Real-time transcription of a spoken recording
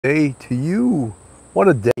day to you. What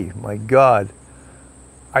a day, my God.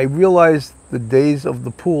 I realized the days of the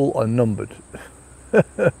pool are numbered.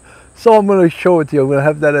 So I'm going to show it to you. I'm going to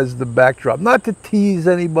have that as the backdrop. Not to tease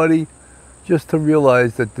anybody, just to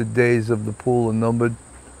realize that the days of the pool are numbered.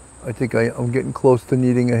 I think I'm getting close to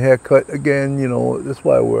needing a haircut again. You know, that's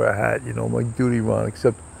why I wear a hat, you know, my duty run,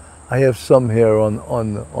 except I have some hair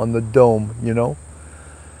on the dome, you know.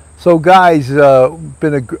 So guys,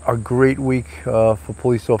 been a great week for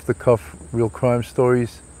Police Off the Cuff Real Crime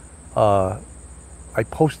Stories. I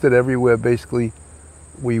posted everywhere basically.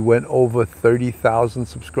 We went over 30,000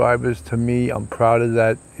 subscribers. To me, I'm proud of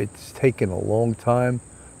that. It's taken a long time.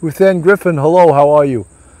 Ruth Ann Griffin, hello, how are you?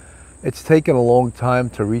 It's taken a long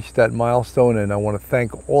time to reach that milestone, and I want to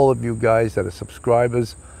thank all of you guys that are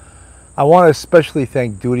subscribers. I want to especially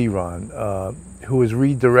thank Duty Ron, who has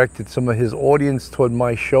redirected some of his audience toward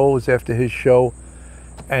my shows after his show.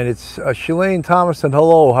 And it's Shalane Thomason,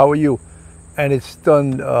 hello, how are you? And it's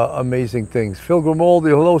done amazing things. Phil Grimaldi,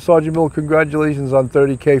 hello, Sergeant Mill, congratulations on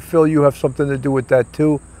 30K. Phil, you have something to do with that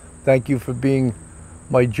too. Thank you for being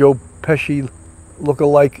my Joe Pesci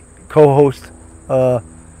look-alike co-host.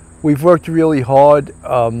 We've worked really hard.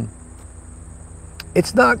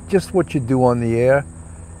 It's not just what you do on the air.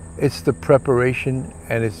 It's the preparation,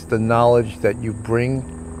 and it's the knowledge that you bring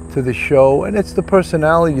to the show, and it's the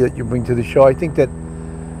personality that you bring to the show. I think that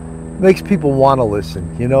makes people want to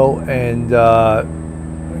listen, you know. And I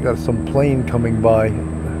got some plane coming by,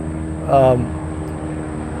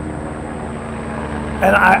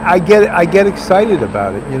 and I get excited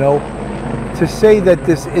about it, you know. To say that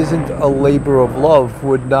this isn't a labor of love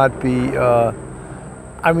would not be.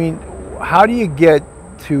 I mean, how do you get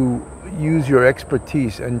to use your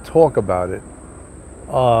expertise and talk about it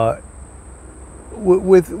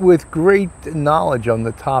with great knowledge on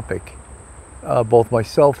the topic, both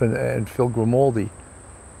myself and Phil Grimaldi,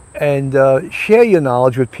 and share your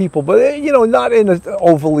knowledge with people, but you know, not in an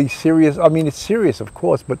overly serious. I mean, it's serious, of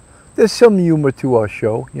course, but there's some humor to our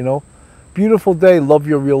show, you know. Beautiful day, love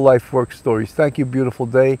your real life work stories. Thank you, beautiful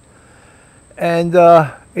day. And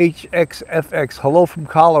HXFX, hello from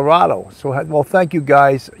Colorado. So, well, thank you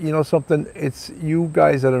guys. You know something, it's you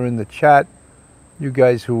guys that are in the chat, you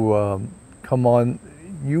guys who come on,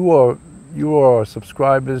 you are our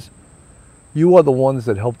subscribers. You are the ones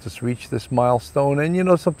that helped us reach this milestone. And you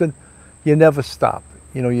know something, you never stop.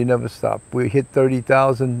 You know, you never stop. We hit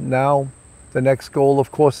 30,000 now. The next goal,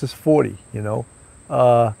 of course, is 40, you know.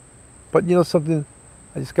 But you know something,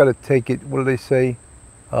 I just got to take it, what do they say?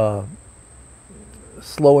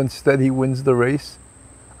 Slow and steady wins the race.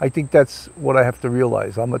 I think that's what I have to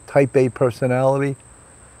realize. I'm a type A personality,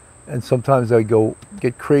 and sometimes I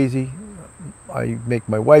get crazy. I make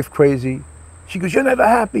my wife crazy. She goes, you're never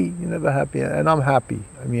happy, you're never happy. And I'm happy.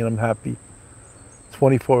 I mean, I'm happy.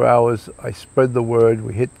 24 hours, I spread the word.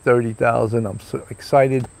 We hit 30,000. I'm so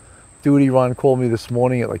excited. Duty Ron called me this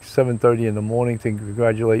morning at like 7:30 in the morning to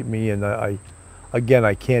congratulate me. And I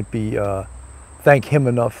can't thank him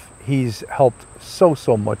enough. He's helped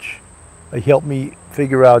so much. He helped me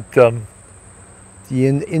figure out the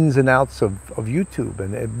ins and outs of YouTube.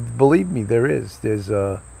 And believe me, there's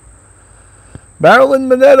Marilyn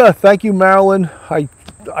Minetta. Thank you, Marilyn. I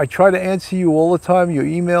try to answer you all the time, your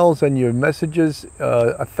emails and your messages.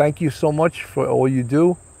 Thank you so much for all you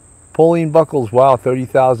do. Pauline Buckles, wow,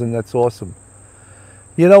 30,000, that's awesome.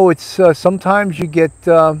 You know, it's sometimes you get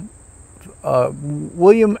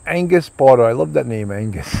William Angus Barter. I love that name,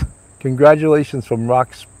 Angus. Congratulations from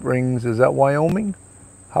Rock Springs. Is that Wyoming?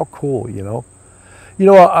 How cool, you know. You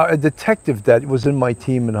know, a detective that was in my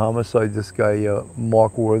team in homicide, this guy,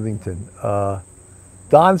 Mark Worthington.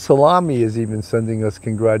 Don Salami is even sending us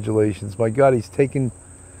congratulations. My God, he's taking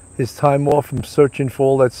his time off from searching for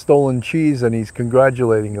all that stolen cheese, and he's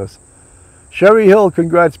congratulating us. Sherry Hill,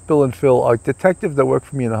 congrats, Bill and Phil. A detective that worked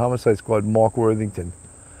for me in the homicide squad, Mark Worthington,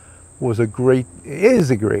 was and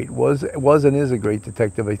is a great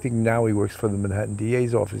detective. I think now he works for the Manhattan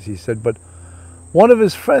DA's office, he said. But one of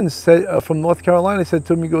his friends said, from North Carolina said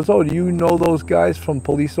to him, he goes, oh, do you know those guys from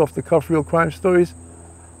Police Off the Cuff Real Crime Stories?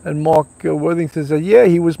 And Mark Worthington said, yeah,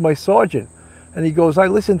 he was my sergeant. And he goes, I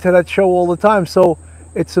listen to that show all the time. So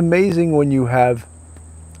it's amazing when you have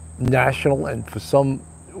national and for some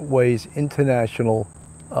ways international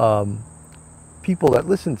people that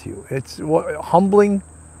listen to you. It's humbling,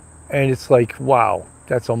 and it's like, wow,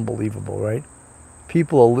 that's unbelievable, right?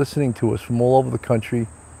 People are listening to us from all over the country,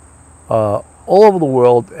 all over the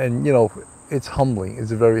world, and you know, it's humbling.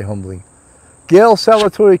 It's very humbling. Gail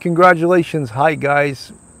Salvatore, congratulations. Hi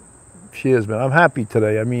guys. Cheers, man. I'm happy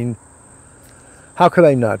today. I mean, how could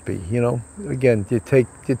I not be? You know, again, you take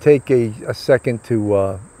a second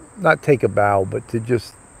to not take a bow, but to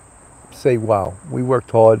just say, wow, we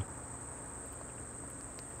worked hard.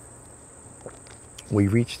 We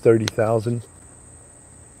reached 30,000,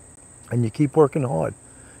 and you keep working hard.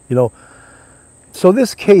 You know, so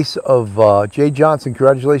this case of Jay Johnson,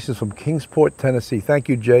 congratulations, from Kingsport, Tennessee. Thank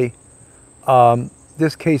you, Jay.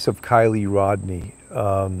 This case of Kiely Rodni,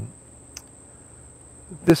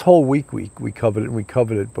 this whole week we covered it, and we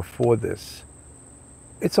covered it before this.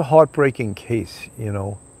 It's a heartbreaking case, you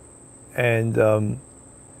know. And,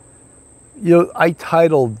 you know, I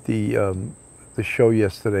titled the show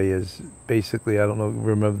yesterday as basically, I don't know,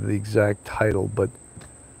 remember the exact title, but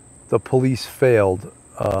The Police Failed,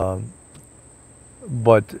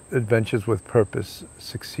 but Adventures with Purpose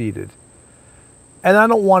Succeeded. And I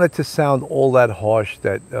don't want it to sound all that harsh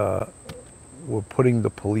that we're putting the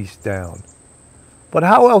police down. But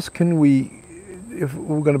how else can we, if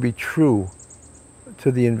we're going to be true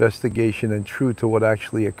to the investigation and true to what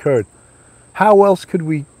actually occurred, how else could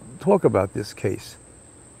we talk about this case?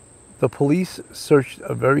 The police searched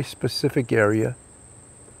a very specific area,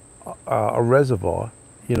 a reservoir,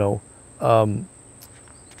 you know,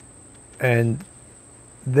 and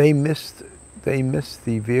they missed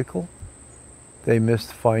the vehicle. They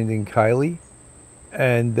missed finding Kiely,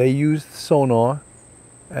 and they used sonar,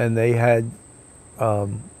 and they had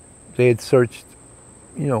searched,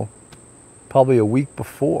 you know, probably a week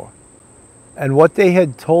before. And what they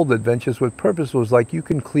had told Adventures with Purpose was like, you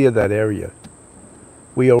can clear that area.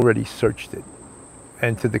 We already searched it.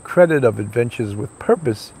 And to the credit of Adventures with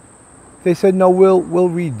Purpose, they said, no, we'll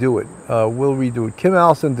redo it. We'll redo it. Kim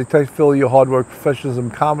Allison, Detective Phil, your hard work,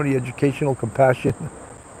 professionalism, comedy, educational compassion.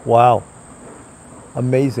 Wow.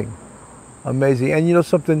 Amazing. Amazing. And you know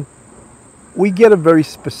something? We get a very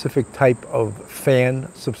specific type of fan,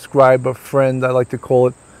 subscriber, friend, I like to call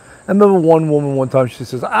it. I remember one woman one time, she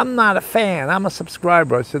says, I'm not a fan, I'm a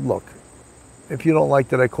subscriber. I said, look, if you don't like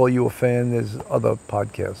that I call you a fan, there's other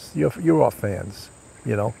podcasts. You're our fans,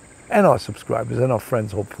 you know, and our subscribers and our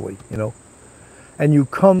friends, hopefully, you know. And you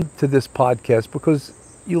come to this podcast because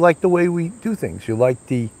you like the way we do things. You like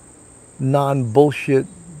the non-bullshit,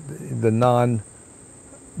 the non-drama,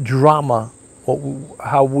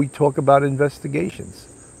 how we talk about investigations.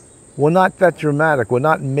 We're not that dramatic. We're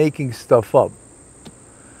not making stuff up.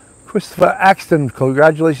 Christopher Axton,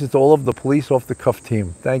 congratulations to all of the police off-the-cuff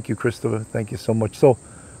team. Thank you, Christopher. Thank you so much. So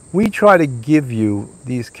we try to give you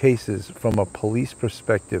these cases from a police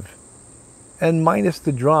perspective and minus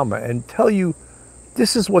the drama and tell you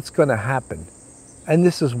this is what's going to happen and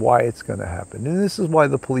this is why it's going to happen and this is why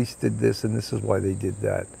the police did this and this is why they did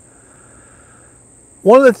that.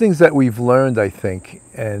 One of the things that we've learned, I think,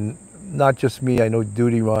 and not just me, I know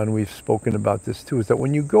Duty Ron, we've spoken about this too, is that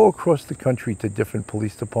when you go across the country to different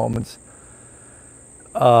police departments,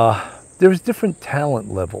 there's different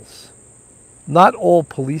talent levels. Not all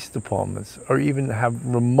police departments or even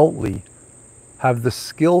remotely have the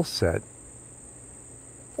skill set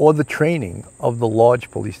or the training of the large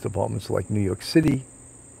police departments like New York City,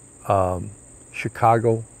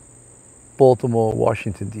 Chicago, Baltimore,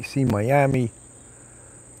 Washington, D.C., Miami.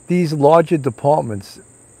 These larger departments,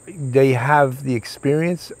 they have the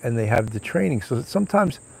experience and they have the training. So that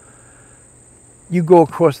sometimes you go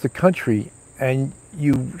across the country and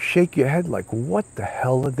you shake your head like, what the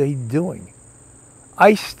hell are they doing?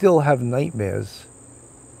 I still have nightmares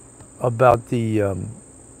about the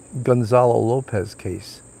Gonzalo Lopez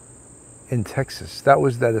case in Texas. That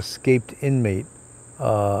was that escaped inmate.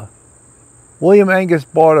 William Angus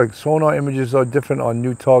Barter, sonar images are different on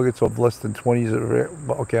new targets of less than 20.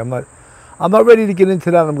 Okay, I'm not ready to get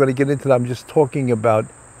into that. I'm going to get into that. I'm just talking about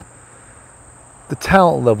the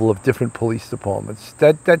talent level of different police departments.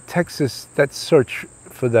 That Texas, that search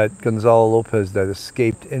for that Gonzalo Lopez, that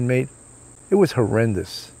escaped inmate, it was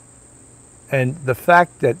horrendous. And the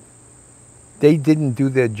fact that they didn't do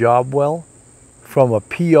their job well from a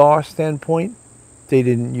PR standpoint, they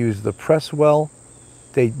didn't use the press well,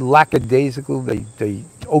 they lackadaisical, they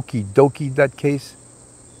okey-dokeyed that case,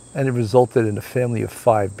 and it resulted in a family of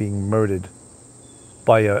 5 being murdered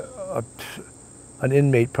by an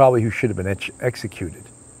inmate probably who should have been executed,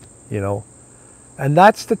 you know. And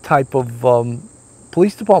that's the type of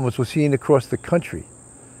police departments we're seeing across the country.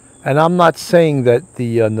 And I'm not saying that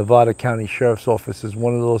the Nevada County Sheriff's Office is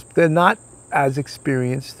one of those. They're not as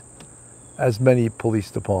experienced as many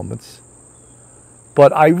police departments.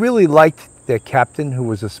 But I really liked their captain, who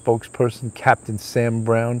was a spokesperson, Captain Sam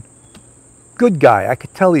Brown. Good guy. I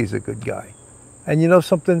could tell he's a good guy. And you know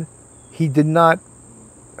something? He did not,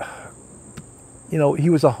 you know, he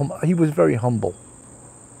was very humble.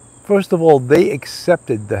 First of all, they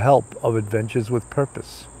accepted the help of Adventures with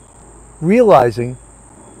Purpose, realizing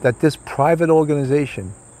that this private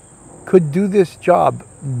organization could do this job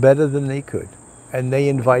better than they could, and they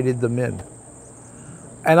invited them in.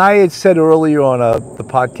 And I had said earlier on the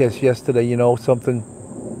podcast yesterday, you know something,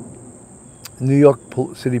 New York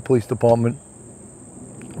City Police Department,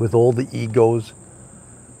 with all the egos,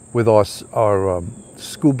 with our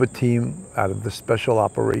scuba team out of the Special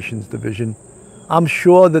Operations Division, I'm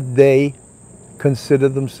sure that they consider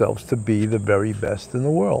themselves to be the very best in the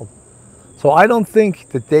world. So I don't think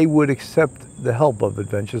that they would accept the help of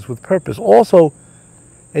Adventures with Purpose. Also,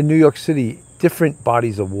 in New York City, different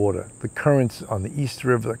bodies of water, the currents on the East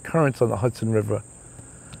River, the currents on the Hudson River,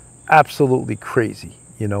 absolutely crazy,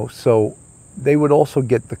 you know. So they would also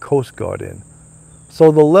get the Coast Guard in.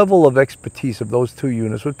 So the level of expertise of those two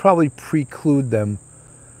units would probably preclude them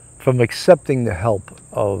from accepting the help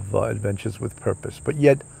of Adventures with Purpose. But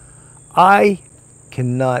yet, I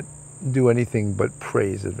cannot do anything but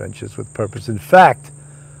praise Adventures with Purpose. In fact,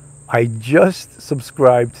 I just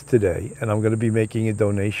subscribed today, and I'm going to be making a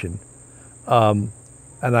donation. And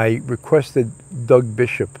I requested Doug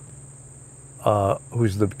Bishop,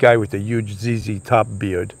 who's the guy with the huge ZZ Top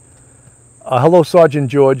beard. Hello, Sergeant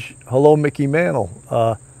George. Hello, Mickey Mantle.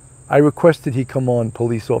 I requested he come on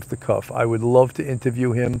Police Off the Cuff. I would love to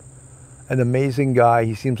interview him. An amazing guy.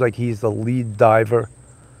 He seems like he's the lead diver.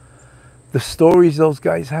 The stories those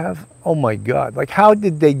guys have, oh my God. Like, how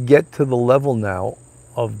did they get to the level now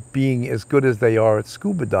of being as good as they are at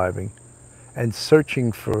scuba diving and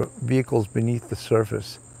searching for vehicles beneath the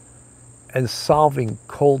surface and solving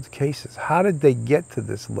cold cases? How did they get to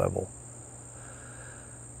this level?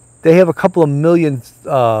 They have a couple of million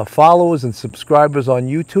followers and subscribers on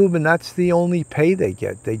YouTube, and that's the only pay they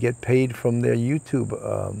get. They get paid from their YouTube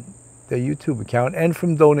account and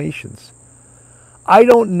from donations. I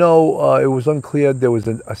don't know, it was unclear. There was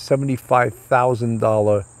a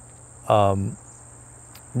 $75,000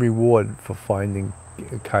 reward for finding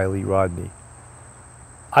Kiely Rodni.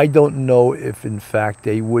 I don't know if, in fact,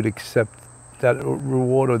 they would accept that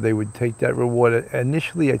reward or they would take that reward.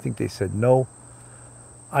 Initially, I think they said no.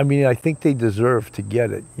 I mean, I think they deserve to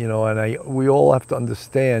get it, you know, and we all have to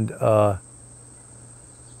understand, Panda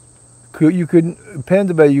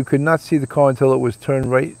Bear, you could not see the car until it was turned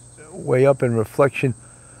way up in reflection.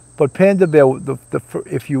 But Panda Bear,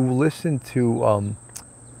 if you listen to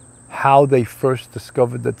how they first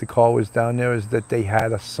discovered that the car was down there, is that they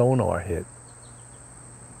had a sonar hit.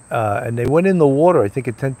 And they went in the water, I think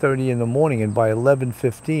at 10:30 in the morning, and by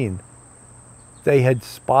 11:15, they had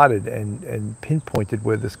spotted and pinpointed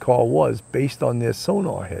where this car was based on their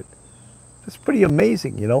sonar hit. It's pretty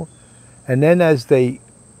amazing, you know. And then as they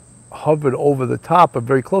hovered over the top or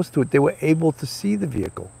very close to it, they were able to see the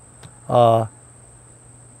vehicle.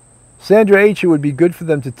 Sandra H., it would be good for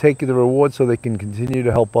them to take the reward so they can continue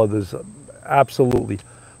to help others. Absolutely.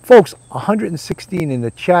 Folks, 116 in the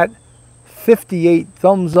chat, 58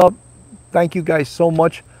 thumbs up. Thank you guys so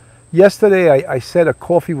much. Yesterday, I set a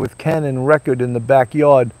Coffee with Cannon record in the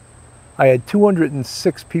backyard. I had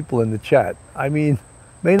 206 people in the chat. I mean,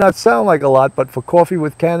 may not sound like a lot, but for Coffee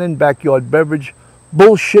with Cannon, backyard beverage,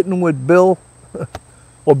 bullshitting with Bill,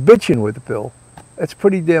 or bitching with Bill, that's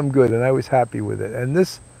pretty damn good, and I was happy with it. And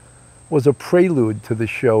this was a prelude to the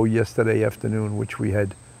show yesterday afternoon, which we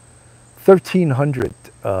had 1,300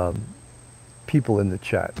 people in the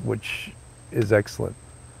chat, which is excellent.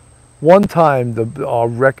 One time, our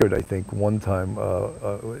record, I think, one time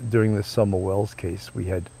during the Summer Wells case, we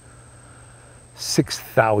had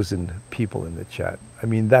 6,000 people in the chat. I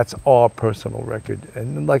mean, that's our personal record.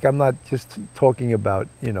 And like, I'm not just talking about,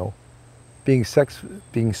 you know, being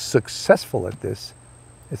successful at this.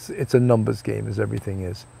 It's a numbers game, as everything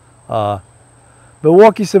is.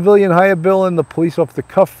 Milwaukee civilian, hiya Bill and the Police Off the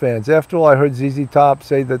Cuff fans. After all, I heard ZZ Top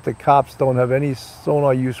say that the cops don't have any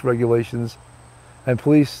sonar use regulations and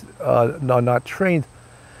police are not trained.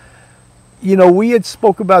 You know, we had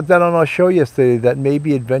spoke about that on our show yesterday, that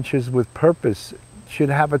maybe Adventures with Purpose should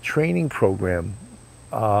have a training program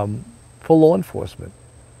for law enforcement.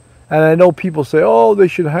 And I know people say, oh, they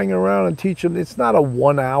should hang around and teach them. It's not a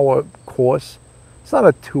 1 hour course. It's not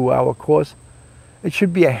a 2 hour course. It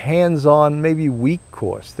should be a hands-on, maybe week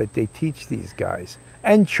course that they teach these guys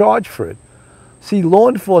and charge for it. See, law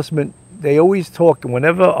enforcement, they always talk,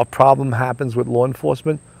 whenever a problem happens with law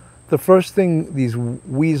enforcement, the first thing these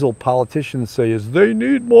weasel politicians say is, they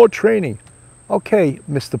need more training. Okay,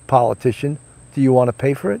 Mr. Politician, do you want to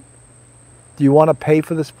pay for it? Do you want to pay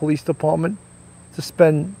for this police department to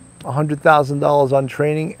spend $100,000 on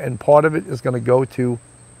training, and part of it is going to go to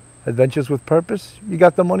Adventures with Purpose? You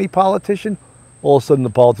got the money, politician? All of a sudden the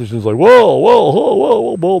politician's like, whoa, whoa, whoa,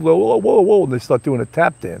 whoa, whoa, whoa, whoa, whoa, whoa, and they start doing a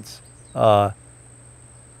tap dance.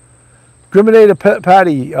 Griminator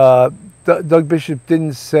Patty, Doug Bishop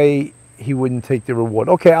didn't say he wouldn't take the reward.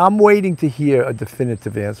 Okay, I'm waiting to hear a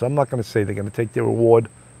definitive answer. I'm not going to say they're going to take the reward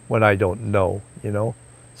when I don't know, you know.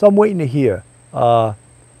 So I'm waiting to hear.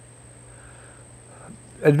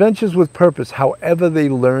 Adventures with Purpose, however they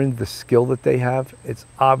learned the skill that they have, it's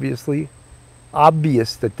obvious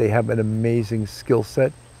that they have an amazing skill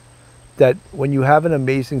set. That when you have an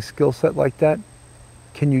amazing skill set like that,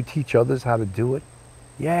 can you teach others how to do it?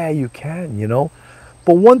 Yeah, you can, you know.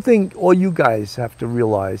 But one thing all you guys have to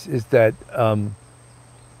realize is that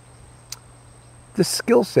the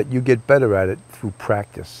skill set, you get better at it through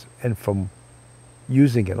practice and from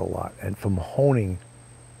using it a lot and from honing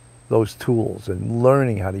those tools and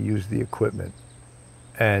learning how to use the equipment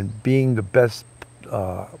and being the best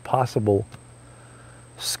possible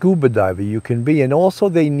scuba diver you can be. And also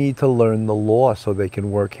they need to learn the law so they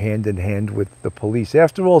can work hand in hand with the police.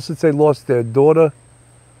 After all, since they lost their daughter,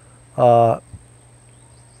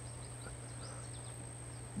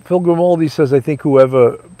 Phil Grimaldi says, I think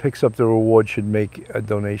whoever picks up the reward should make a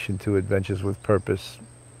donation to Adventures with Purpose.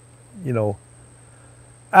 You know,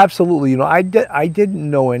 absolutely. You know, I didn't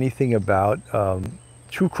know anything about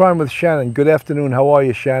True Crime with Shannon. Good afternoon. How are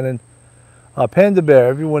you, Shannon? Panda Bear,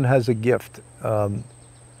 everyone has a gift.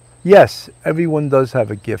 Yes, everyone does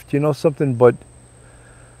have a gift. You know something, but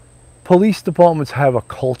police departments have a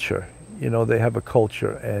culture. You know, they have a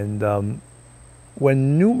culture. And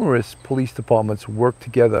when numerous police departments work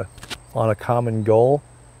together on a common goal,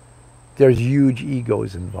 there's huge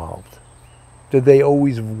egos involved. Do they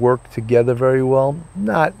always work together very well?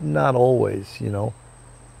 Not always, you know.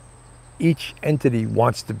 Each entity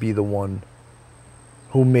wants to be the one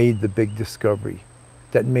who made the big discovery,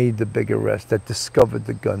 that made the big arrest, that discovered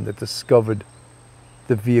the gun, that discovered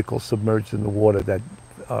the vehicle submerged in the water, that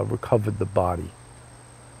recovered the body.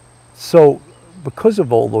 So because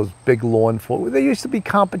of all those big law enforcement, there used to be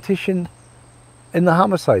competition in the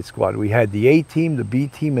homicide squad. We had the A team, the B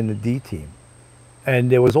team, and the D team. And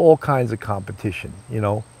there was all kinds of competition, you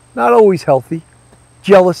know. Not always healthy.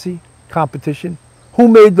 Jealousy, competition. Who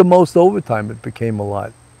made the most overtime? It became a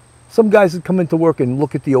lot. Some guys would come into work and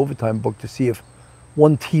look at the overtime book to see if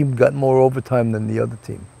one team got more overtime than the other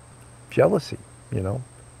team. Jealousy, you know.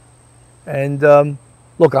 And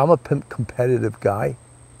look, I'm a competitive guy.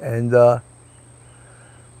 And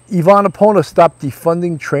Ivana Pona stopped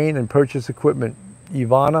defunding, train, and purchase equipment.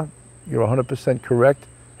 Ivana, you're 100% correct.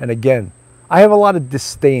 And again, I have a lot of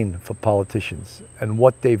disdain for politicians and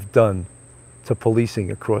what they've done to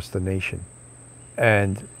policing across the nation.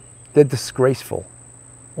 And they're disgraceful.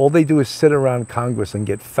 All they do is sit around Congress and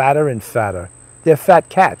get fatter and fatter. They're fat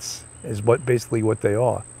cats, is basically what they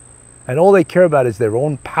are. And all they care about is their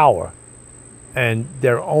own power and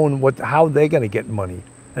their own, how they're going to get money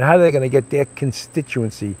and how they're going to get their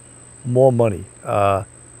constituency more money. The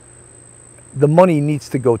money needs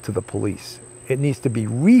to go to the police. It needs to be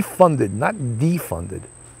refunded, not defunded.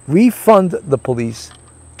 Refund the police,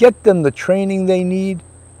 get them the training they need.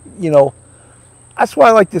 You know, that's why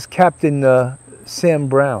I like this Captain Sam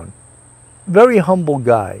Brown. Very humble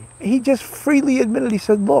guy. He just freely admitted, he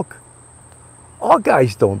said, look, our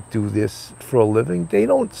guys don't do this for a living. They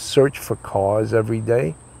don't search for cars every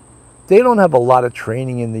day. They don't have a lot of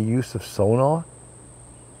training in the use of sonar.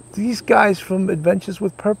 These guys from Adventures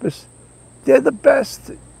with Purpose, they're the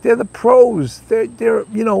best. They're the pros. They're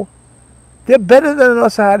you know, they're better than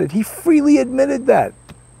us at it. He freely admitted that.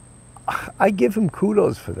 I give him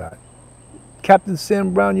kudos for that. Captain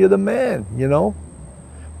Sam Brown, you're the man, you know.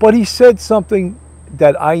 But he said something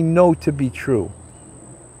that I know to be true.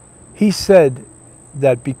 He said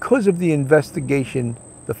that because of the investigation,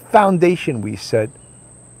 the foundation we set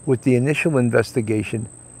with the initial investigation,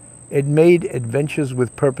 it made Adventures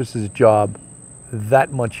with Purpose's job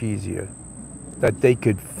that much easier. That they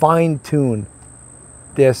could fine-tune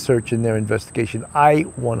their search and their investigation. I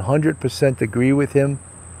 100% agree with him.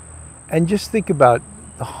 And just think about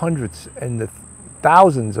the hundreds and the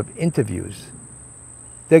thousands of interviews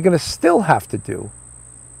they're going to still have to do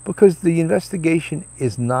because the investigation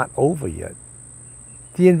is not over yet.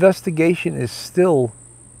 The investigation is still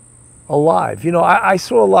alive. You know, I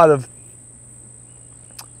saw a lot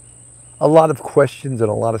of questions and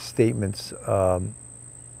a lot of statements.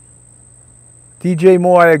 DJ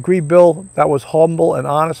Moore, I agree, Bill. That was humble and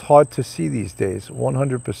honest, hard to see these days,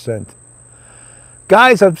 100%.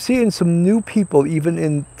 Guys, I've seen some new people even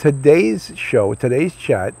in today's show, today's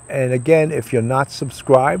chat. And again, if you're not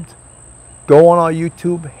subscribed, go on our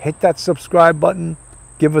YouTube, hit that subscribe button,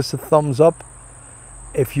 give us a thumbs up.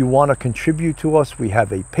 If you want to contribute to us, we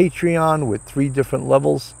have a Patreon with 3 different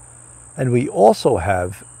levels. And we also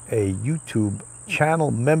have a YouTube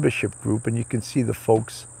channel membership group, and you can see the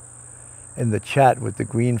folks in the chat with the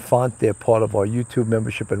green font. They're part of our YouTube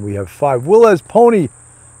membership, and we have 5. Will as Pony,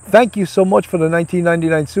 thank you so much for the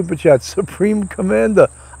 1999 Super Chat. Supreme Commander.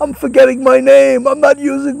 I'm forgetting my name. I'm not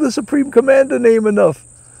using the Supreme Commander name enough.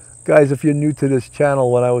 Guys, if you're new to this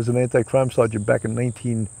channel, when I was an anti-crime sergeant back in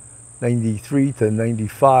 1993 to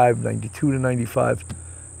 95, 92 to 95,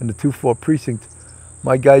 in the 2-4 precinct,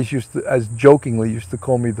 my guys used to, as jokingly, used to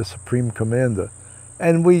call me the Supreme Commander.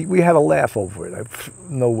 And we had a laugh over it.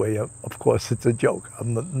 No way, of course, it's a joke.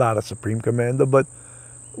 I'm not a Supreme Commander, but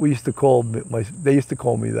we used to call they used to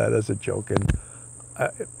call me that as a joke, and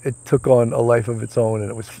it took on a life of its own,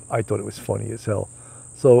 and I thought it was funny as hell.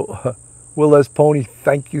 So, Will S. Pony,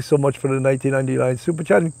 thank you so much for the 1999 Super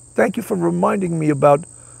Chat, and thank you for reminding me about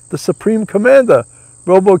the Supreme Commander.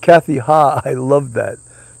 Robo Kathy, ha, I love that.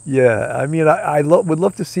 Yeah, I mean, I would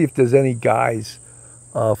love to see if there's any guys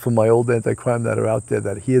from my old anti-crime that are out there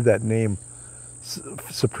that hear that name,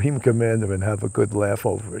 Supreme Commander, and have a good laugh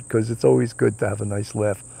over it, because it's always good to have a nice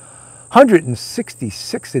laugh.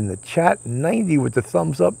 166 in the chat, 90 with the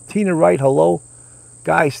thumbs up. Tina Wright, hello.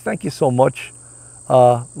 Guys, thank you so much.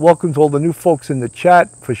 Welcome to all the new folks in the chat,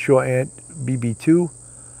 for sure, Aunt BB2.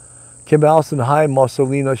 Kim Allison, hi.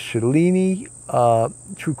 Marcelina Shalini,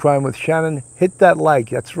 True Crime with Shannon. Hit that like.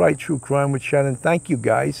 That's right, True Crime with Shannon. Thank you,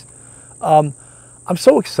 guys. I'm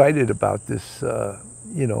so excited about this,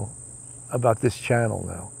 about this channel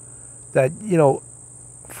now. That,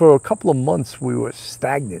 for a couple of months we were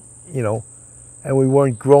stagnant, and we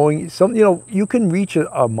weren't growing. You can reach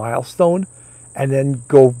a milestone and then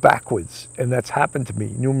go backwards. And that's happened to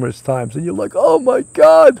me numerous times. And you're like, oh my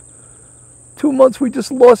God, 2 months we just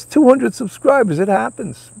lost 200 subscribers. It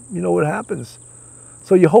happens. It happens.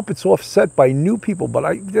 So you hope it's offset by new people.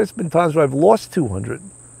 But there's been times where I've lost 200.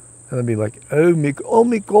 And I'd be like, oh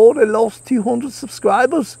my God, I lost 200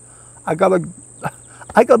 subscribers. I gotta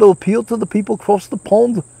appeal to the people across the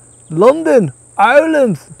pond. London,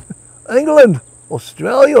 Ireland, England,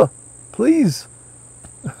 Australia, please.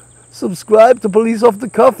 Subscribe to Police Off the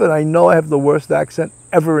Cuff, and I know I have the worst accent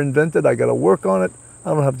ever invented. I got to work on it.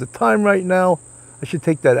 I don't have the time right now. I should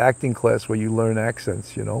take that acting class where you learn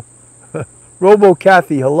accents, Robo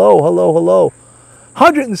Kathy, hello, hello, hello.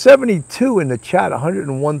 172 in the chat,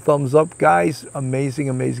 101 thumbs up. Guys, amazing,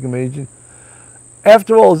 amazing, amazing.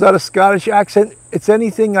 After all, is that a Scottish accent? It's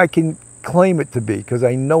anything I can claim it to be, because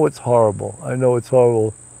I know it's horrible. I know it's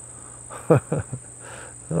horrible.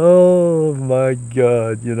 Oh my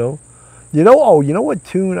God, Oh, you know what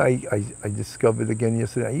tune I discovered again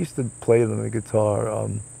yesterday? I used to play it on the guitar.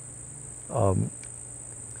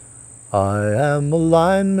 I am a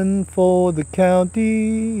lineman for the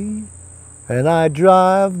county, and I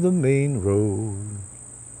drive the main road,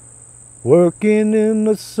 working in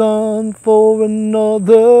the sun for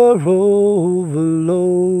another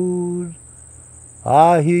overload.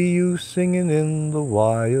 I hear you singing in the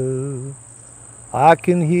wire, I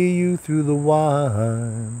can hear you through the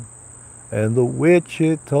wine, and the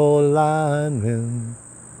Wichita lineman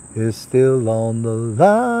is still on the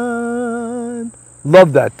line.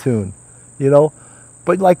 Love that tune,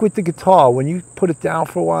 But like with the guitar, when you put it down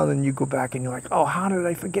for a while and you go back and you're like, oh, how did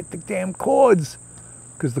I forget the damn chords?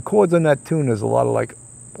 Because the chords on that tune, there's a lot of like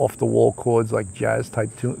off-the-wall chords, like jazz-type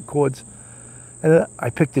chords. And then I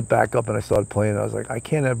picked it back up and I started playing it. I was like, I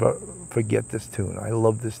can't ever forget this tune. I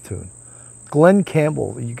love this tune. Glenn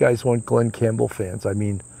Campbell, you guys weren't Glenn Campbell fans. I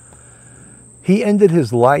mean, he ended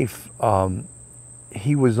his life.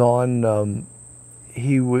 He was on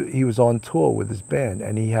he was on tour with his band,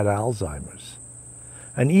 and he had Alzheimer's.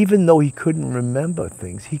 And even though he couldn't remember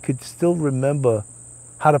things, he could still remember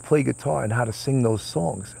how to play guitar and how to sing those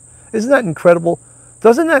songs. Isn't that incredible?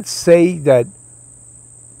 Doesn't that say that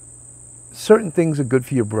certain things are good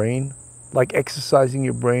for your brain, like exercising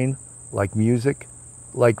your brain, like music,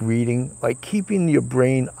 like reading, like keeping your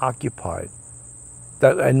brain occupied,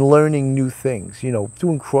 and learning new things,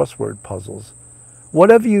 doing crossword puzzles,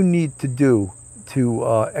 whatever you need to do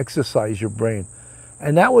to exercise your brain.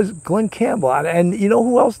 And that was Glenn Campbell. And you know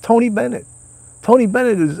who else? Tony Bennett. Tony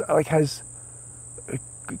Bennett has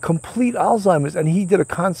complete Alzheimer's, and he did a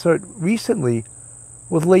concert recently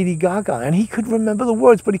with Lady Gaga, and he could remember the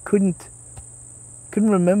words, but he couldn't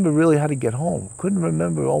remember really how to get home. Couldn't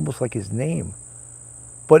remember almost like his name.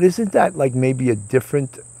 But isn't that like maybe a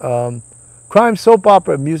different crime soap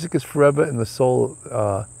opera? Music is forever in the soul.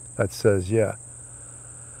 That says, yeah.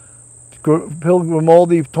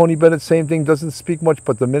 Grimaldi, Tony Bennett, same thing. Doesn't speak much,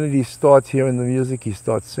 but the minute he starts hearing the music, he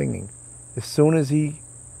starts singing. As soon as he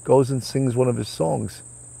goes and sings one of his songs,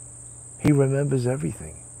 he remembers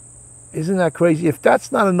everything. Isn't that crazy? If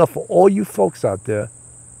that's not enough for all you folks out there,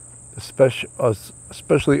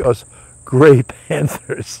 especially us gray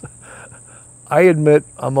Panthers, I admit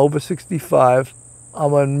I'm over 65.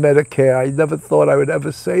 I'm on Medicare. I never thought I would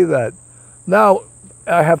ever say that. Now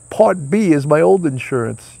I have Part B as my old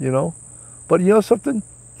insurance, you know. But you know something?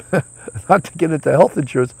 Not to get into health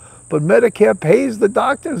insurance, but Medicare pays the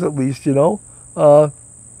doctors at least, you know.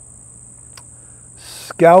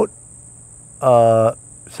 Scout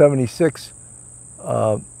 76,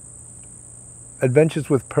 Adventures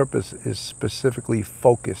with Purpose is specifically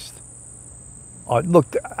focused on,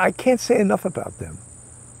 look, I can't say enough about them.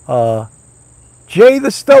 Jay the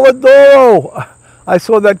Stelladoro. I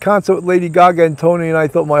saw that concert with Lady Gaga and Tony, and I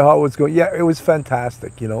thought my heart was going, yeah, it was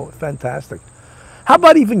fantastic, you know, fantastic. How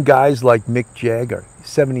about even guys like Mick Jagger,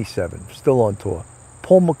 77, still on tour.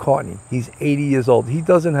 Paul McCartney, he's 80 years old. He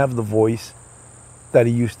doesn't have the voice that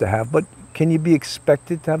he used to have, but can you be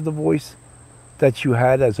expected to have the voice that you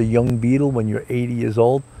had as a young Beatle when you're 80 years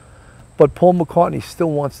old? But Paul McCartney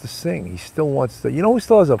still wants to sing. He still wants to, you know who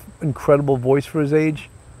still has an incredible voice for his age?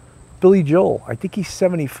 Billy Joel. I think he's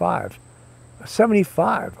 75.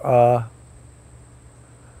 75.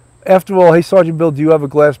 After all, hey, Sergeant Bill, do you have a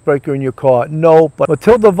glass breaker in your car? No, but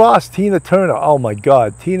Matilda Voss, Tina Turner. Oh, my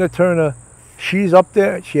God. Tina Turner, she's up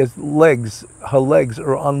there. She has legs. Her legs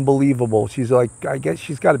are unbelievable. She's like, I guess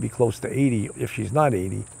she's got to be close to 80, if she's not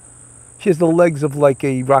 80. She has the legs of like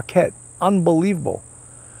a rocket. Unbelievable.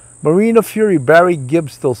 Marina Fury, Barry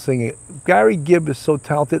Gibb still singing. Barry Gibb is so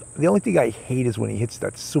talented. The only thing I hate is when he hits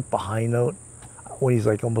that super high note. When he's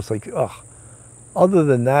like almost like, ugh. Other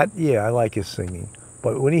than that, yeah, I like his singing.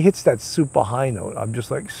 But when he hits that super high note, I'm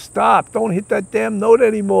just like, stop, don't hit that damn note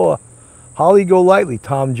anymore. Holly Golightly,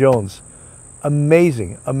 Tom Jones.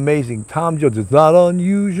 Amazing, amazing. Tom Jones, it's not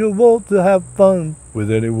unusual to have fun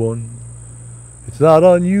with anyone. It's not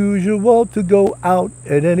unusual to go out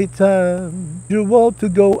at any time. Usual to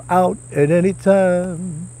go out at any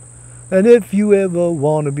time. And if you ever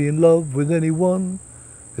want to be in love with anyone,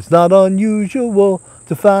 it's not unusual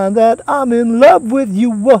to find that I'm in love with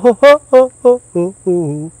you.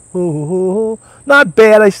 Not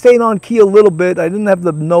bad. I stayed on key a little bit. I didn't have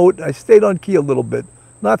the note. I stayed on key a little bit.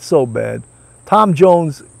 Not so bad. Tom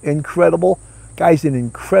Jones, incredible. Guy's in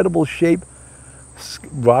incredible shape.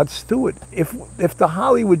 Rod Stewart. If the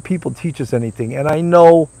Hollywood people teach us anything, and I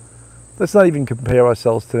know, let's not even compare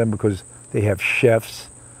ourselves to them because they have chefs,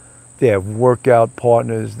 they have workout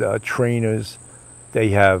partners, trainers, they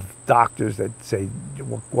have doctors that say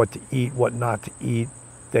what to eat, what not to eat.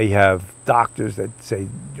 They have doctors that say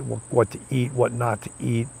what to eat, what not to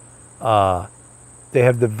eat. They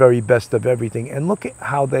have the very best of everything. And look at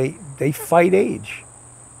how they fight age.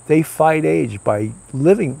 They fight age by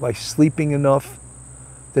living, by sleeping enough.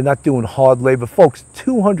 They're not doing hard labor. Folks,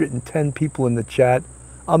 210 people in the chat.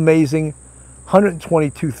 Amazing.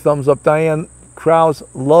 122 thumbs up. Diane Krause,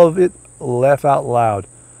 love it. Laugh out loud.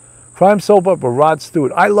 Crime soap opera, Rod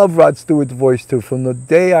Stewart. I love Rod Stewart's voice too. From the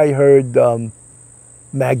day I heard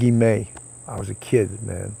Maggie May, I was a kid,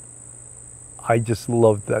 man. I just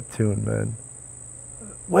loved that tune, man.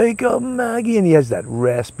 Wake up, Maggie. And he has that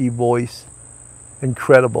raspy voice.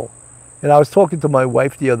 Incredible. And I was talking to my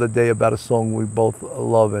wife the other day about a song we both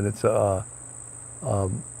love, and it's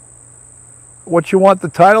what you want the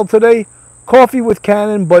title today? Coffee with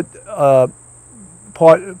Cannon, but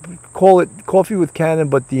call it Coffee with Cannon,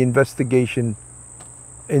 but the investigation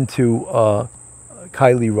into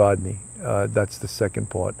Kiely Rodni. That's the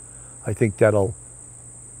second part. I think that'll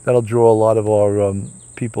draw a lot of our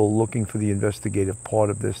people looking for the investigative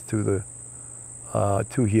part of this to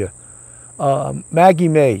here. Maggie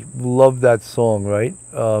May, love that song, right?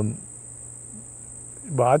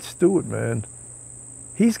 Rod Stewart, man.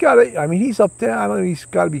 He's got to, I mean, he's up there. I don't know, he's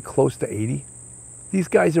got to be close to 80. These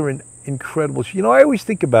guys are in incredible shape. You know, I always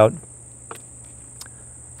think about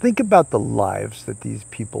the lives that these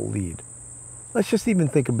people lead. Let's just even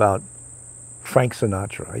think about Frank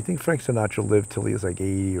Sinatra. I think Frank Sinatra lived till he was like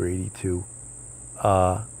 80 or 82.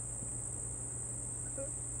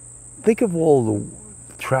 Think of all the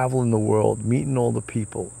travel in the world, meeting all the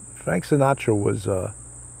people. Frank Sinatra was a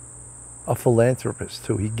philanthropist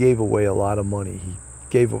too. He gave away a lot of money. He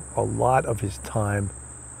gave a lot of his time,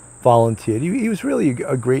 volunteered. He was really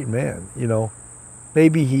a great man, you know.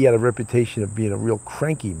 Maybe he had a reputation of being a real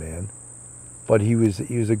cranky man, but he was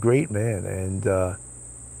a great man. And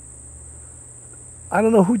I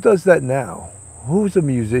don't know who does that now. Who's a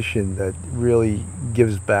musician that really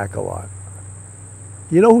gives back a lot?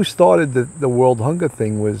 You know who started the World Hunger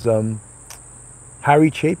thing was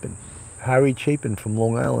Harry Chapin. Harry Chapin from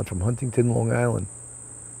Long Island, from Huntington, Long Island.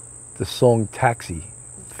 The song Taxi,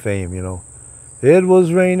 fame, you know. It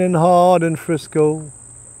was raining hard in Frisco.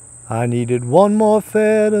 I needed one more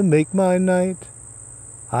fare to make my night.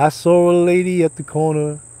 I saw a lady at the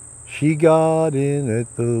corner. She got in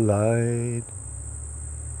at the light.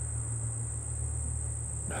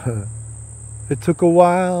 It took a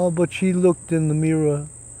while, but she looked in the mirror,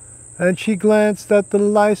 and she glanced at the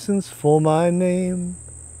license for my name.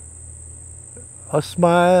 A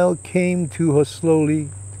smile came to her slowly.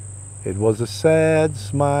 It was a sad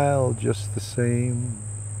smile just the same.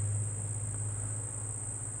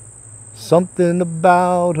 Something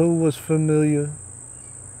about her was familiar.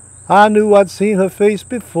 I knew I'd seen her face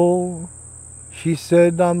before. She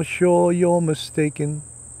said, "I'm sure you're mistaken,"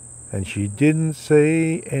 and she didn't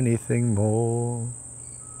say anything more.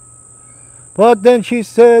 But then she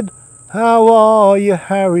said, "How are you,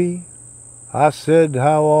 Harry?" I said,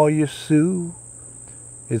 "How are you, Sue?"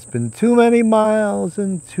 It's been too many miles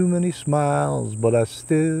and too many smiles, but I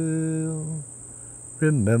still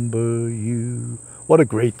remember you. What a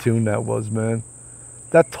great tune that was, man.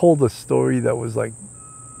 That told a story that was like,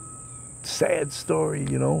 sad story,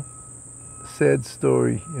 you know. Sad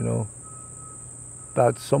story, you know.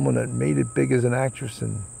 About someone that made it big as an actress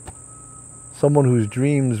and someone whose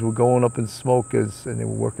dreams were going up in smoke and they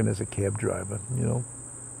were working as a cab driver, you know.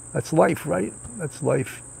 That's life, right? That's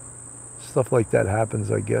life. Stuff like that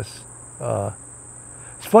happens, I guess.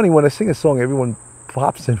 It's funny, when I sing a song, everyone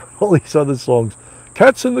pops in all these other songs.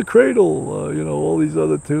 Cats in the Cradle, you know, all these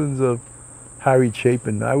other tunes of Harry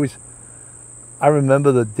Chapin. I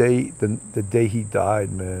remember the day he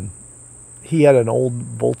died, man. He had an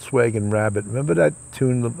old Volkswagen Rabbit. Remember that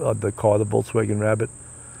tune, the car, the Volkswagen Rabbit?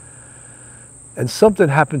 And something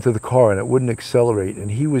happened to the car and it wouldn't accelerate.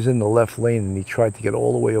 And he was in the left lane and he tried to get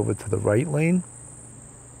all the way over to the right lane.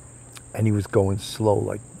 And he was going slow,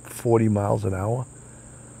 like 40 miles an hour.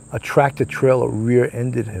 A tractor trailer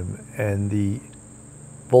rear-ended him, and the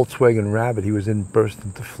Volkswagen Rabbit he was in burst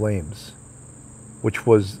into flames, which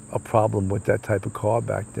was a problem with that type of car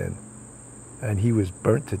back then. And he was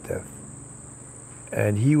burnt to death.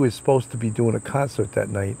 And he was supposed to be doing a concert that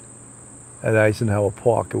night at Eisenhower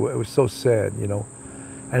Park. It was so sad, you know.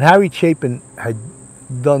 And Harry Chapin had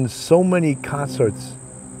done so many concerts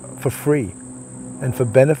for free and for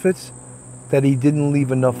benefits that he didn't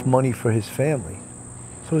leave enough money for his family.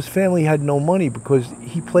 So his family had no money because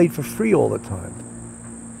he played for free all the time.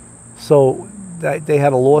 So they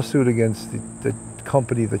had a lawsuit against the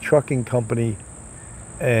company, the trucking company,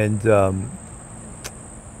 and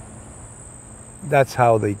that's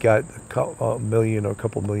how they got a million or a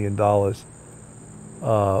couple $1 million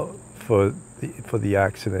for the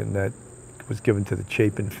accident, and that was given to the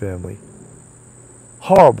Chapin family.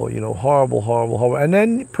 Horrible, you know, horrible, horrible, horrible. And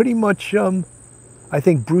then pretty much, I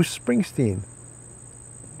think Bruce Springsteen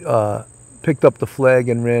picked up the flag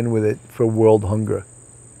and ran with it for World Hunger.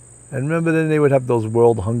 And remember, then they would have those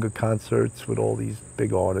World Hunger concerts with all these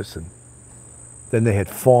big artists, and then they had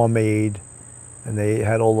Farm Aid, and they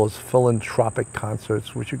had all those philanthropic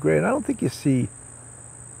concerts, which are great. And I don't think you see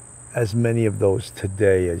as many of those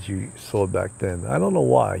today as you saw back then. I don't know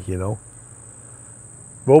why, you know.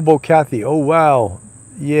 Robo Kathy, oh wow.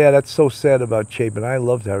 Yeah, that's so sad about Chapin. I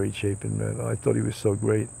loved Harry Chapin, man. I thought he was so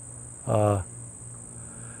great.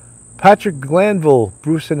 Patrick Glanville,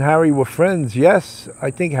 Bruce and Harry were friends. Yes,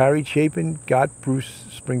 I think Harry Chapin got Bruce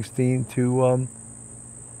Springsteen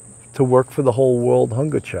to work for the whole World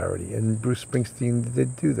Hunger Charity, and Bruce Springsteen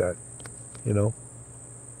did do that, you know.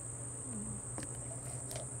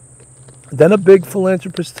 Then a big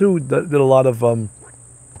philanthropist too did a lot of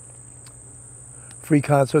free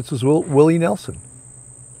concerts was Willie Nelson.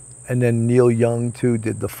 And then Neil Young too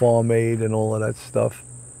did the Farm Aid and all of that stuff.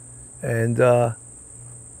 And the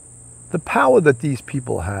power that these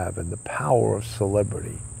people have and the power of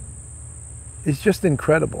celebrity is just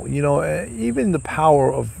incredible. You know, even the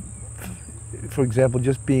power of, for example,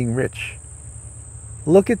 just being rich.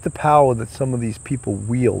 Look at the power that some of these people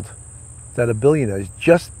wield that are billionaires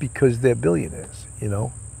just because they're billionaires, you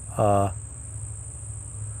know.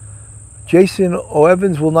 Jason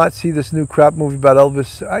O'Evans will not see this new crap movie about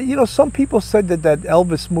Elvis. You know, some people said that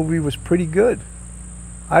Elvis movie was pretty good.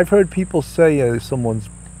 I've heard people say someone's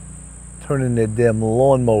turning their damn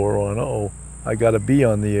lawnmower on. Uh-oh, I got a bee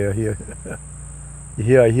on the air here.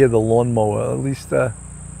 I hear the lawnmower. At least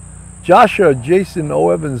Joshua, Jason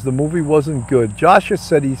O'Evans, the movie wasn't good. Joshua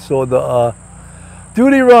said he saw the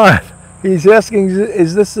Duty Ron. He's asking,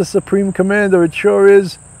 is this the Supreme Commander? It sure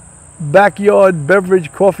is. Backyard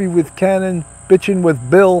beverage, coffee with Cannon, bitching with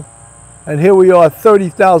Bill. And here we are,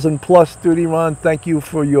 30,000 plus, Duty Ron. Thank you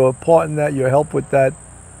for your part in that, your help with that.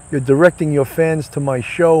 You're directing your fans to my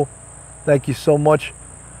show. Thank you so much.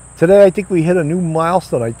 Today I think we hit a new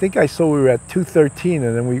milestone. I think I saw we were at 213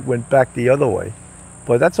 and then we went back the other way.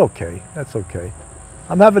 But that's okay. That's okay.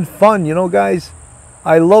 I'm having fun, you know, guys.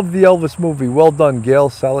 I love the Elvis movie. Well done,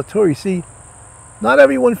 Gail Salatori. See, not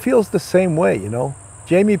everyone feels the same way, you know.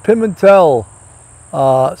 Jamie Pimentel,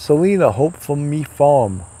 Selena, Hope from Me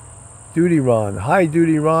Farm, Duty Ron. Hi,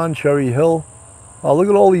 Duty Ron, Cherry Hill. Look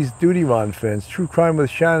at all these Duty Ron fans. True Crime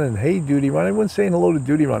with Shannon. Hey, Duty Ron. Everyone's saying hello to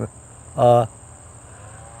Duty Ron.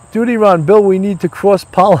 Duty Ron, Bill, we need to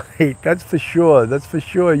cross-pollinate. That's for sure. That's for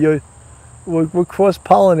sure. We're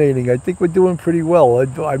cross-pollinating. I think we're doing pretty well.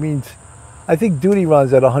 I mean, I think Duty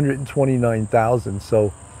Ron's at 129,000,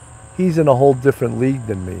 so he's in a whole different league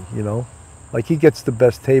than me, you know? Like, he gets the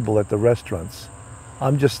best table at the restaurants.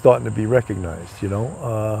 I'm just starting to be recognized, you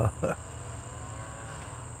know?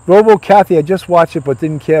 Robo Kathy, I just watched it but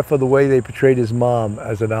didn't care for the way they portrayed his mom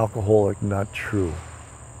as an alcoholic. Not true.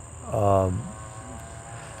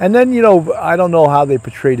 And then, you know, I don't know how they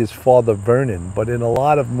portrayed his father, Vernon, but in a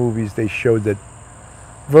lot of movies they showed that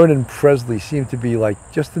Vernon Presley seemed to be like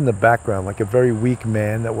just in the background, like a very weak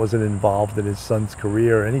man that wasn't involved in his son's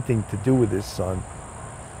career or anything to do with his son.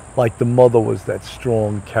 Like the mother was that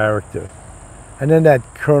strong character. And then that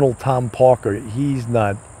Colonel Tom Parker, he's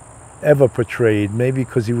not ever portrayed, maybe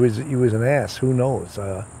because he was an ass, who knows.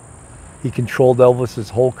 He controlled Elvis's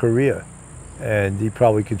whole career. And he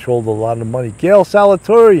probably controlled a lot of money. Gail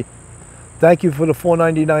Salatori, thank you for the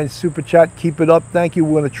 $4.99 super chat. Keep it up. Thank you.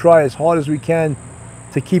 We're going to try as hard as we can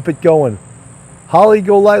to keep it going. Holly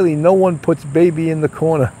Golightly, no one puts baby in the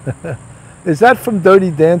corner. Is that from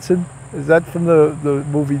Dirty Dancing? Is that from the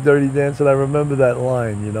movie Dirty Dancing? I remember that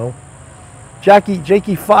line, you know.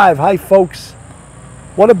 Jakey5, hi folks.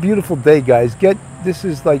 What a beautiful day, guys. This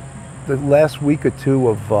is like the last week or two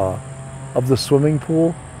of the swimming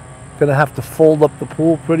pool. Gonna have to fold up the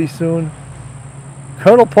pool pretty soon.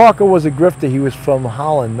 Colonel Parker was a grifter. He was from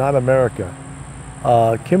Holland, not America.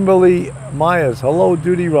 Kimberly Myers, hello,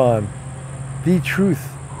 Duty Ron. The Truth.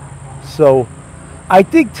 So, I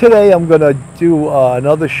think today I'm gonna do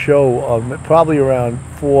another show, probably around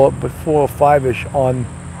 4 or 5ish, on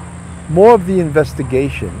more of the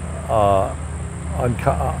investigation on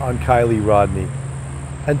Kiely Rodni.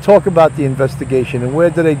 And talk about the investigation and where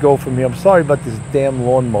do they go from here. I'm sorry about this damn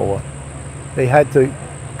lawnmower. They had to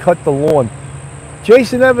cut the lawn.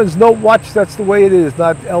 Jason Evans, no, watch, that's the way it is,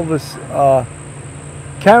 not Elvis.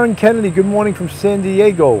 Karen Kennedy, good morning from San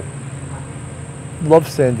Diego. Love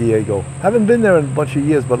San Diego. Haven't been there in a bunch of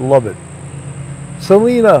years, but love it.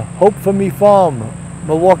 Selena, Hope for Me Farm,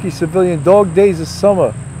 Milwaukee Civilian, Dog Days of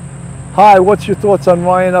Summer. Hi, what's your thoughts on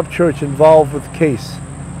Ryan Upchurch involved with the case?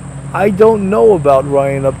 I don't know about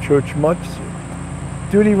Ryan Upchurch much.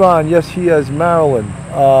 Duty Ron, yes he has. Marilyn.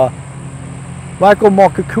 Michael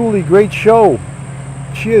Markakuli, great show.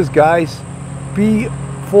 Cheers, guys.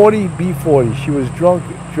 B40. She was drunk,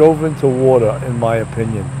 drove into water, in my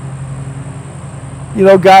opinion. You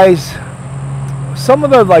know, guys, some of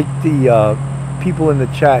the people in the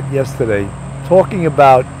chat yesterday talking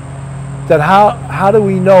about that how do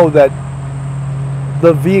we know that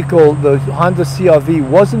the vehicle, the Honda CR-V,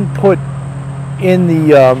 wasn't put in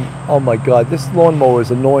the, oh my God, this lawnmower is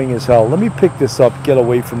annoying as hell. Let me pick this up, get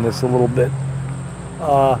away from this a little bit.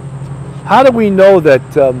 How do we know that,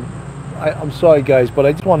 I'm sorry guys, but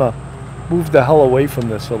I just want to move the hell away from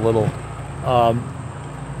this a little. I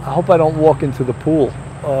hope I don't walk into the pool.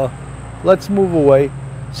 Let's move away.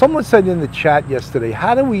 Someone said in the chat yesterday,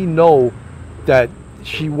 how do we know that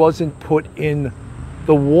she wasn't put in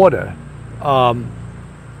the water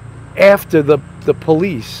after the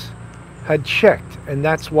police had checked, and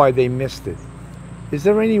that's why they missed it? Is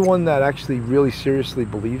there anyone that actually really seriously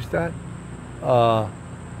believes that?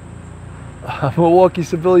 Milwaukee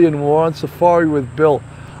Civilian, we're on safari with Bill.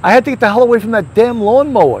 I had to get the hell away from that damn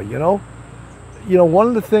lawnmower, you know? You know, one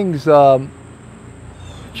of the things,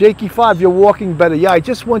 Jakey5, you're walking better. Yeah, I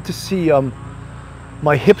just went to see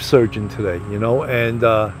my hip surgeon today, you know, and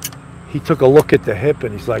he took a look at the hip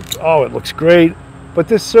and he's like, oh, it looks great. But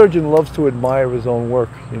this surgeon loves to admire his own work,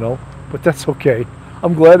 you know, but that's okay.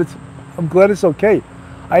 I'm glad it's okay.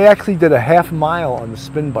 I actually did a half mile on the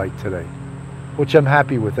spin bike today, which I'm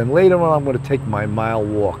happy with. And later on, I'm going to take my mile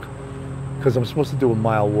walk because I'm supposed to do a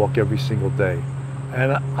mile walk every single day.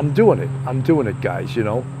 And I'm doing it, guys, you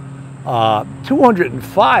know.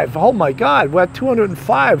 205, oh my God, we're at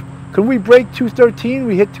 205. Can we break 213?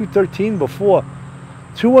 We hit 213 before.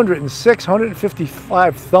 206,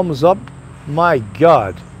 155 thumbs up. My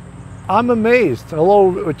God, I'm amazed.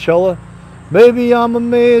 Hello, Uchella. Maybe I'm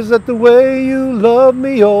amazed at the way you love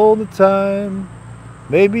me all the time.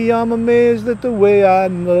 Maybe I'm amazed at the way I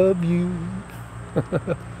love you.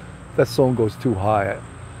 that song goes too high.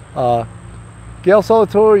 Gail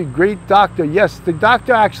Salvatore, great doctor. Yes, the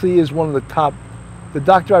doctor actually is one of the top. The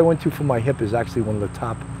doctor I went to for my hip is actually one of the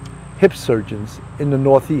top hip surgeons in the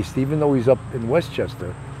Northeast. Even though he's up in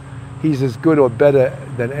Westchester, he's as good or better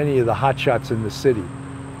than any of the hotshots in the city.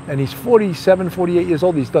 And he's 47, 48 years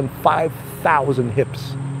old. He's done 5,000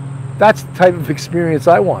 hips. That's the type of experience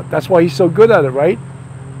I want. That's why he's so good at it, right?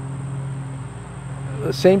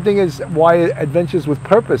 The same thing is why Adventures with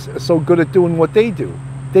Purpose are so good at doing what they do.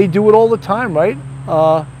 They do it all the time, right?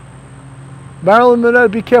 Marilyn Minetta,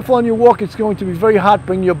 be careful on your walk. It's going to be very hot.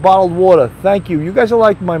 Bring your bottled water. Thank you. You guys are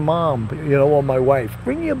like my mom, you know, or my wife.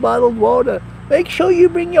 Bring your bottled water. Make sure you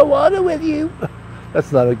bring your water with you.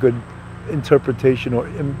 That's not a good interpretation or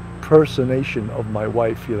impersonation of my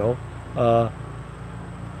wife, you know.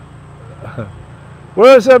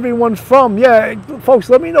 Where is everyone from? Yeah, folks,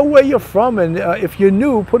 let me know where you're from. And if you're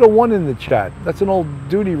new, put a 1 in the chat. That's an old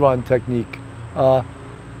duty run technique.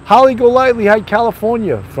 Holly Golightly, hi,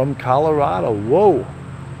 California, from Colorado. Whoa.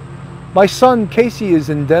 My son, Casey, is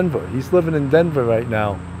in Denver. He's living in Denver right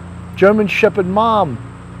now. German Shepherd Mom,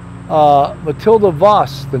 Matilda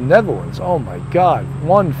Voss, the Netherlands. Oh, my God.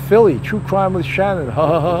 One, Philly, True Crime with Shannon.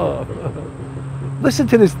 Listen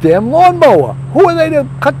to this damn lawnmower. Who are they to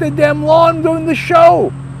cut their damn lawn during the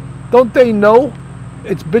show? Don't they know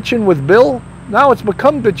it's bitching with Bill? Now it's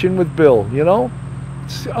become bitching with Bill, you know?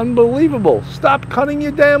 It's unbelievable. Stop cutting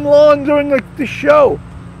your damn lawn during the show.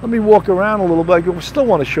 Let me walk around a little bit. I still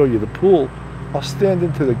want to show you the pool. I'll stand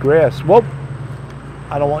into the grass. Whoop.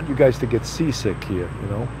 I don't want you guys to get seasick here, you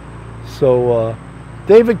know. So,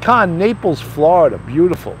 David Kahn, Naples, Florida.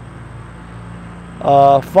 Beautiful.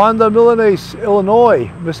 Fonda Milanese,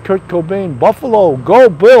 Illinois. Miss Kurt Cobain, Buffalo. Go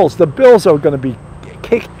Bills. The Bills are going to be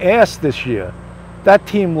kick ass this year. That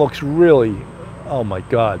team looks really, oh my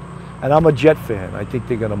God. And I'm a Jet fan. I think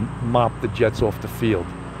they're going to mop the Jets off the field.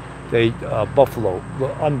 Buffalo,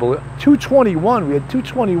 unbelievable. 221. We had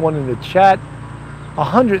 221 in the chat.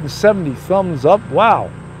 170 thumbs up. Wow.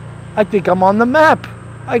 I think I'm on the map.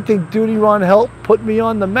 I think Duty Ron helped put me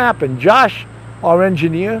on the map. And Josh, our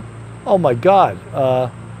engineer, oh my God.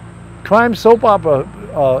 Crime soap opera.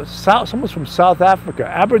 Someone's from South Africa.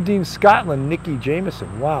 Aberdeen, Scotland. Nikki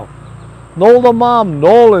Jameson. Wow. Nola Mom,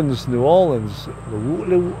 Nolans, New Orleans,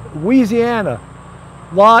 Louisiana.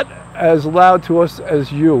 Not as loud to us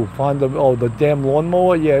as you. Oh, the damn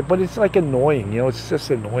lawnmower? Yeah, but it's like annoying, you know, it's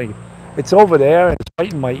just annoying. It's over there and it's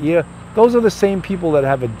right in my ear. Those are the same people that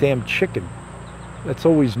have a damn chicken that's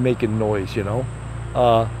always making noise, you know.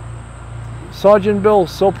 Sergeant Bill,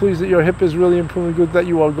 so pleased that your hip is really improving. Good that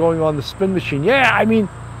you are going on the spin machine. Yeah, I mean,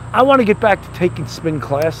 I want to get back to taking spin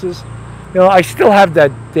classes. You know, I still have that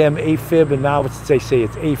damn AFib, and now they say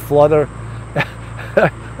it's A-flutter. I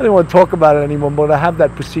don't want to talk about it anymore, but I have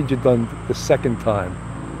that procedure done the second time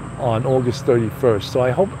on August 31st. So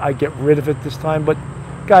I hope I get rid of it this time. But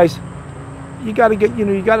guys, you got to get, you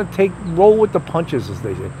know, you got to roll with the punches, as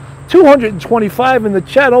they say. 225 in the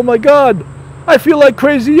chat. Oh my God, I feel like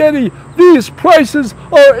Crazy Eddie. These prices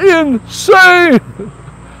are insane.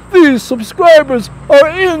 These subscribers are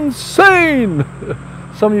insane.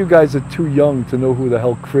 Some of you guys are too young to know who the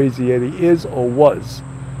hell Crazy Eddie is or was.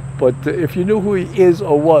 But if you knew who he is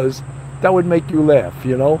or was, that would make you laugh,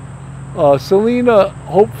 you know. Selena,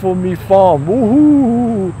 Hope for Me Farm.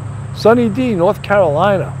 Woohoo! Sunny D, North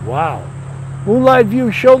Carolina. Wow. Moonlight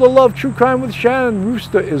View, Show the Love, True Crime with Shannon.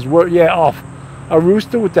 Rooster is yeah, off. A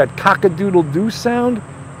rooster with that cock-a-doodle-doo sound.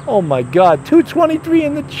 Oh my God. 223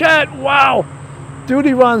 in the chat. Wow.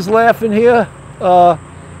 Duty Ron's laughing here.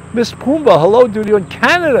 Miss Pumbaa, hello, Duty on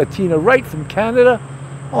Canada. Tina Wright from Canada.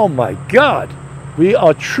 Oh my God. We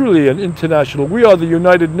are truly an international. We are the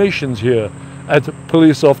United Nations here at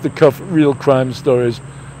Police Off the Cuff Real Crime Stories.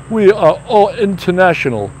 We are all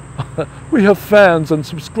international. We have fans and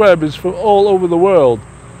subscribers from all over the world.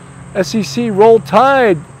 SEC, Roll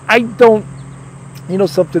Tide. I don't, you know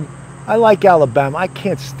something, I like Alabama. I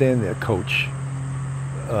can't stand their coach,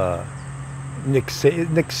 Nick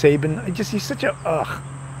Saban. He's such a,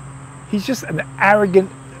 he's just an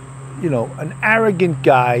arrogant, you know, an arrogant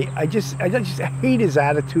guy. I just hate his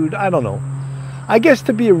attitude. I don't know. I guess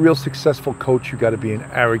to be a real successful coach, you got to be an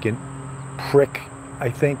arrogant prick, I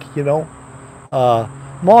think, you know.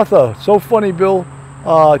 Martha, so funny, Bill.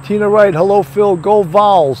 Tina Wright, hello, Phil. Go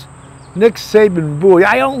Vols. Nick Saban, boo.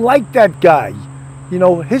 I don't like that guy. You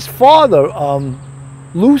know, his father,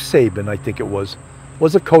 Lou Saban, I think it was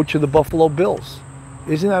a coach of the Buffalo Bills.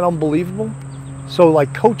 Isn't that unbelievable? So,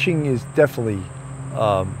 like, coaching is definitely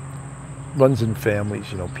runs in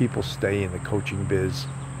families. You know, people stay in the coaching biz,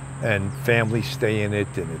 and families stay in it,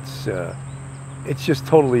 and it's it's just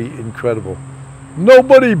totally incredible.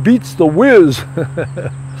 Nobody beats the Wiz.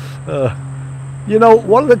 You know,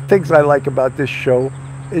 one of the things I like about this show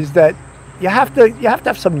is that you have to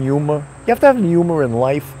have some humor. You have to have humor in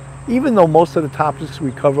life, even though most of the topics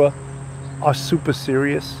we cover are super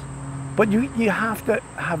serious. But you have to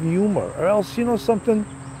have humor, or else, you know something,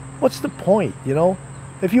 what's the point, you know?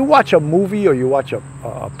 If you watch a movie or you watch a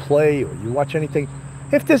play or you watch anything,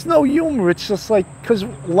 if there's no humor, it's just like, because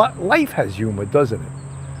life has humor, doesn't it?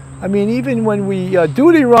 I mean, even when we,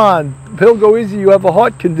 Duty Ron, Bill, go easy, you have a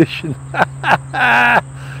heart condition.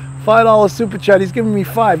 $5 super chat, he's giving me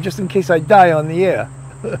 5 just in case I die on the air.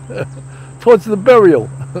 Towards the burial.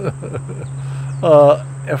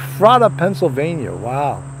 Ephrata, Pennsylvania,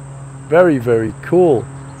 wow. Very, very cool.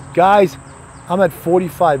 Guys, I'm at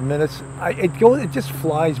 45 minutes. It just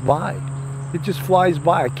flies by. It just flies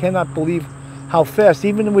by. I cannot believe how fast,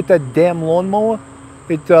 even with that damn lawnmower,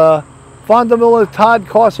 Fonda Miller, Todd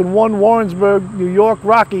Carson, 1 Warrensburg, New York.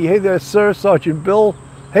 Rocky, hey there, sir. Sergeant Bill,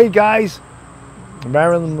 hey guys.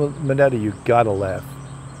 Marilyn Minetta, you gotta laugh.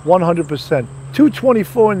 100%.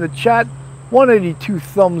 224 in the chat, 182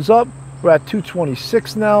 thumbs up. We're at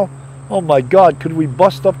 226 now. Oh my God, could we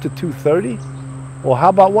bust up to 230? Or how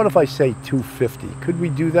about, what if I say 250? Could we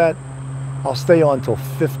do that? I'll stay on till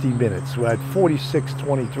 50 minutes. We're at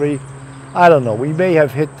 46:23. I don't know. We may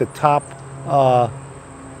have hit the top.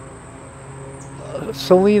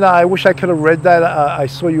 Selena, I wish I could have read that. I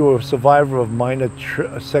saw you were a survivor of minor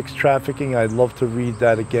sex trafficking. I'd love to read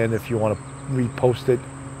that again if you want to repost it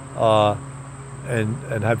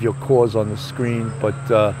and have your cause on the screen. But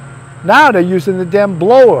now they're using the damn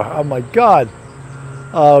blower. Oh my God.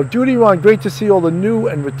 Judy Ron, great to see all the new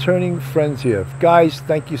and returning friends here. Guys,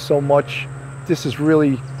 thank you so much. This is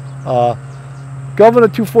really Governor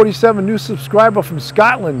 247, new subscriber from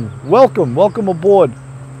Scotland. Welcome, welcome aboard.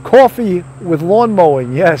 Coffee with lawn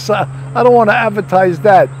mowing. Yes, I don't want to advertise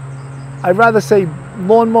that. I'd rather say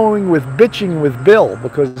lawn mowing with bitching with Bill,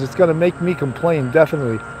 because it's going to make me complain,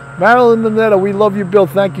 definitely. Marilyn Minetta, we love you, Bill.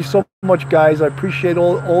 Thank you so much, guys. I appreciate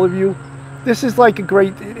all of you. This is like a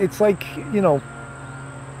great, it's like, you know,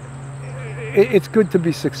 it's good to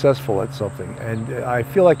be successful at something. And I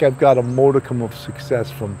feel like I've got a modicum of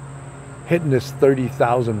success from hitting this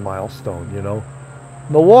 30,000 milestone, you know.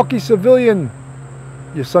 Milwaukee civilian,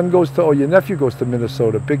 your son goes to, or your nephew goes to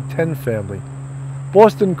Minnesota, Big Ten family.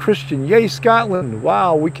 Boston Christian, yay Scotland,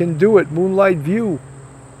 wow, we can do it. Moonlight View,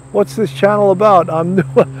 what's this channel about? I'm new.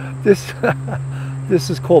 This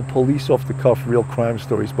is called Police Off the Cuff, Real Crime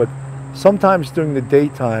Stories, but sometimes during the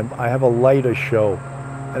daytime I have a lighter show,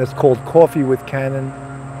 and it's called Coffee with Cannon,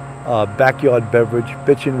 Backyard Beverage,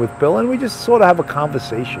 Bitchin' with Bill, and we just sort of have a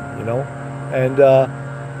conversation, you know, and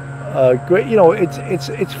great, you know,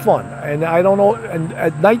 it's fun. And I don't know, and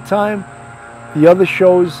at nighttime, the other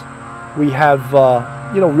shows, we have,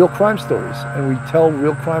 you know, real crime stories, and we tell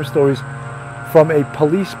real crime stories from a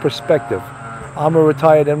police perspective. I'm a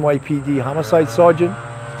retired NYPD homicide sergeant,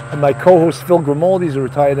 and my co-host Phil Grimaldi is a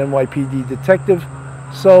retired NYPD detective.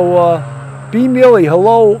 So, B. Mealy,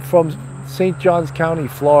 hello from St. Johns County,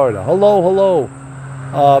 Florida. Hello, hello.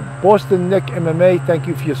 Boston Nick MMA, thank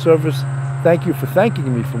you for your service. Thank you for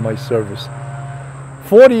thanking me for my service.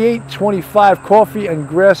 4825 coffee and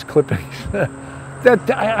grass clippings.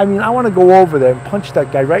 I mean, I want to go over there and punch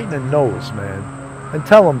that guy right in the nose, man, and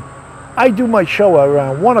tell him, I do my show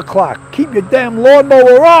around 1 o'clock. Keep your damn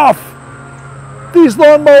lawnmower off. These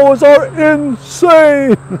lawnmowers are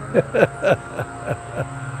insane.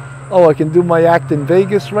 Oh, I can do my act in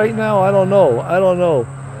Vegas right now? I don't know. I don't know.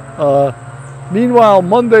 Meanwhile,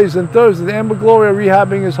 Mondays and Thursdays, Amber Gloria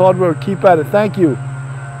rehabbing his hardware. Keep at it. Thank you.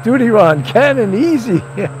 Duty Ron, Cannon, easy.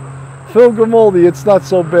 Phil Grimaldi, it's not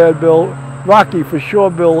so bad, Bill. Rocky, for sure,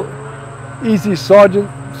 Bill. Easy, Sergeant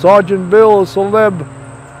Bill, celeb.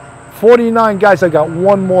 49, guys, I got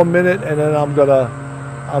 1 more minute, and then I'm gonna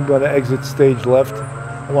exit stage left.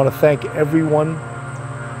 I want to thank everyone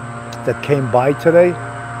that came by today.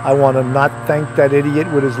 I want to not thank that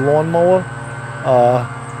idiot with his lawnmower.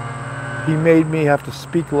 He made me have to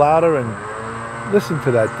speak louder and listen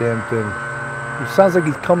to that damn thing. It sounds like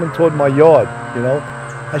he's coming toward my yard, you know.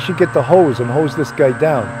 I should get the hose and hose this guy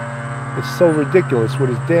down. It's so ridiculous with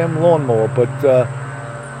his damn lawnmower. But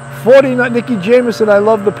 49, Nikki Jameson, I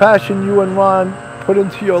love the passion you and Ron put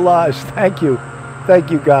into your lives. Thank you.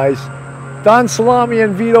 Thank you, guys. Don Salami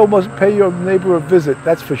and Vito must pay your neighbor a visit,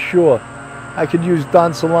 that's for sure. I could use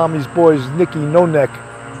Don Salami's boys, Nikki No Neck,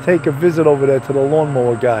 take a visit over there to the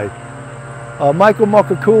lawnmower guy. Michael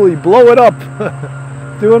Makakuli, blow it up.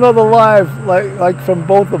 Do another live like from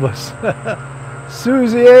both of us.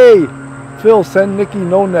 Susie A, Phil, send Nikki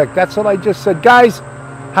no neck. That's what I just said. Guys,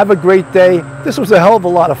 have a great day. This was a hell of a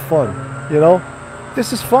lot of fun, you know.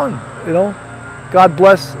 This is fun, you know. God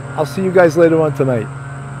bless. I'll see you guys later on tonight.